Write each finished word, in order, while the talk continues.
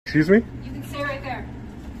Excuse me? You can stay right there.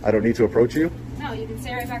 I don't need to approach you? No, you can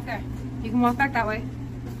stay right back there. You can walk back that way.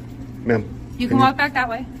 Ma'am. You can walk back that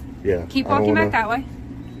way. Yeah. Keep walking back that way.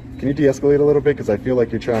 Can you de-escalate a little bit? Because I feel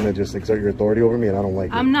like you're trying to just exert your authority over me and I don't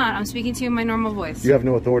like it. I'm not. I'm speaking to you in my normal voice. You have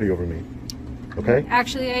no authority over me. Okay?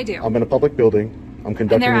 Actually, I do. I'm in a public building. I'm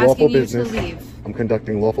conducting lawful business. And they're asking you to leave. I'm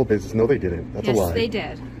conducting lawful business. No, they didn't. That's a lie. Yes, they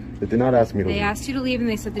did. They did not ask me to leave. They asked you to leave and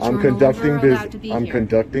they said that you were no longer allowed to be here. I'm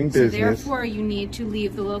conducting business. So therefore, you need to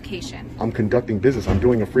leave the location. I'm conducting business. I'm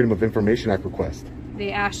doing a Freedom of Information Act request.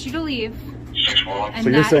 They asked you to leave. So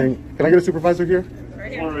you're saying, can I get a supervisor here?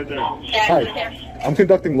 Right there. Hi. I'm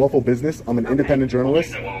conducting lawful business. I'm an independent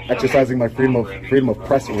journalist, exercising my freedom of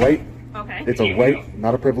press right. Okay. It's a right,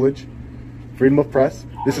 not a privilege. Freedom of press.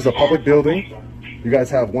 This is a public building. You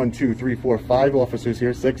guys have 1, 2, 3, 4, 5 officers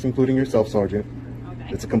here, 6 including yourself, Sergeant.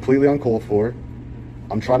 Okay. It's completely uncalled for.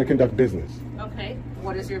 I'm trying to conduct business. Okay.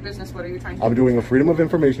 What is your business? What are you trying to do? I'm doing a Freedom of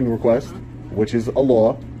Information request, which is a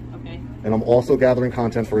law. Okay. And I'm also gathering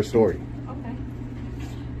content for a story. Okay.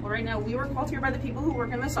 Well, right now we were called here by the people who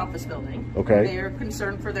work in this office building. Okay. They are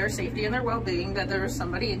concerned for their safety and their well-being, that there is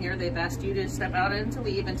somebody in here. They've asked you to step out and to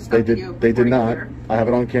leave and to stop you. They did not. I have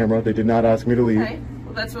it on camera. They did not ask me to leave. Okay.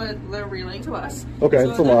 Well, that's what they're relaying to us. Okay, so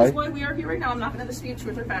that's a lie. That is why we are here right now. I'm not going to dispute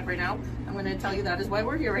truth or fact right now. I'm going to tell you that is why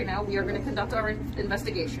we're here right now. We are going to conduct our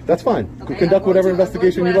investigation. That's fine. Okay? Conduct whatever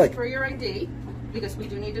investigation you like. For your ID, because we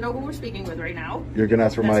do need to know who we're speaking with right now. You're going to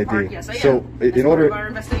ask for my ID. Yes, I am. So in order part of our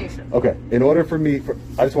investigation. Okay, in order for me,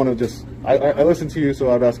 I just want to I listen to you,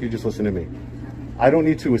 so I'd ask you just listen to me. I don't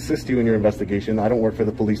need to assist you in your investigation. I don't work for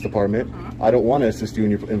the police department. I don't want to assist you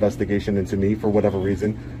in your investigation into me for whatever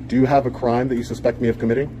reason. Do you have a crime that you suspect me of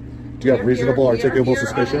committing? Do you have reasonable, articulable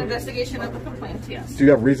suspicion? On an investigation of the complaint, yes. Do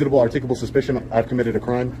you have reasonable, articulable suspicion I've committed a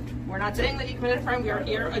crime? We're not saying that you committed a crime. We are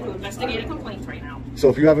here to investigate a complaint right now. So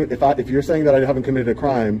if you haven't, if you're saying that I haven't committed a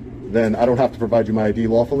crime, then I don't have to provide you my ID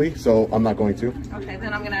lawfully. So I'm not going to. Okay,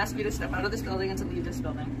 then I'm going to ask you to step out of this building and to leave this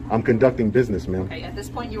building. I'm conducting business, ma'am. Okay, at this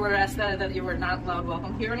point you were asked that you were not allowed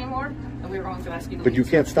welcome here anymore, and we were going to ask you to But leave. you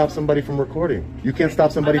can't stop somebody from recording. You can't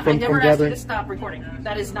stop somebody from gathering. I never asked you to stop recording.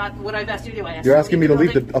 That is not what I've asked you to do. You're asking me to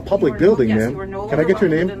leave a public building, ma'am. Can I get your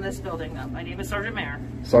name? In this building. My name is Sergeant Mayer.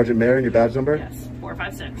 Sergeant Mayer, and your badge number? Yes,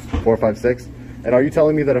 456. 456. And are you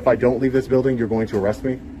telling me that if I don't leave this building, you're going to arrest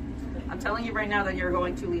me? I'm telling you right now that you're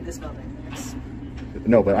going to leave this building. Yes.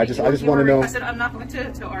 No, but I just want to know. I said I'm not going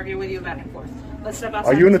to argue with you back and forth. Let's step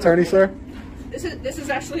outside. Are you an attorney, sir? This is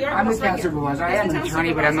actually our I'm house a town supervisor. I am an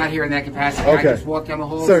attorney, but I'm not here in that capacity. Okay. I just walked down the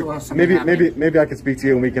hall. Sir, maybe I can speak to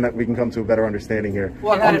you and we can come to a better understanding here.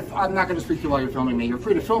 Well, I'm not going to speak to you while you're filming me. You're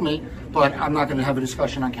free to film me, but I'm not going to have a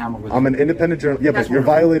discussion on camera with you. I'm an independent journalist. Yeah, but you're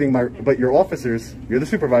violating but your officers, you're the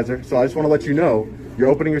supervisor, so I just want to let you know, you're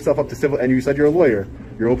opening yourself up to civil, and you said you're a lawyer,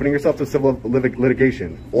 you're opening yourself to civil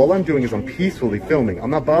litigation. All I'm doing is I'm peacefully filming.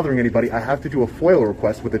 I'm not bothering anybody. I have to do a FOIL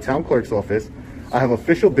request with the town clerk's office. I have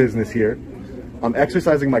official business here. I'm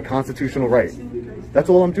exercising my constitutional right. That's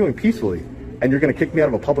all I'm doing, peacefully. And you're going to kick me out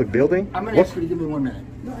of a public building? I'm going to ask you to give me 1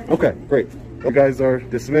 minute. Okay, great. You guys are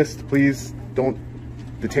dismissed. Please don't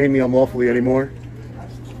detain me unlawfully anymore.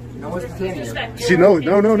 No one's detaining No. you.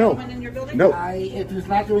 No. If it's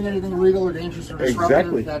not doing anything illegal or dangerous or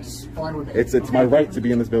disruptive, that's fine with me. It's my right to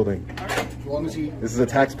be in this building. As long as you This is a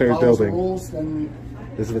taxpayer's follow the building. rules, then...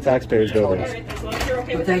 This is a taxpayer's building.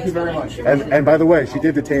 But thank you very much. And by the way, she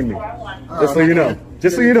did detain me. Just so you know.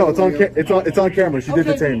 Just so you know, it's on camera. She did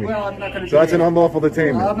detain me. Well, I'm not going to So that's an unlawful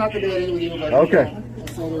detainment. I'm not going to do anything with you. But Okay.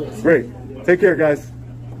 that's all there is. Great. Take care, guys.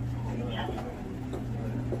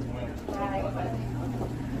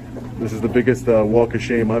 This is the biggest walk of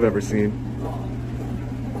shame I've ever seen.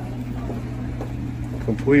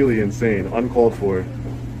 Completely insane. Uncalled for.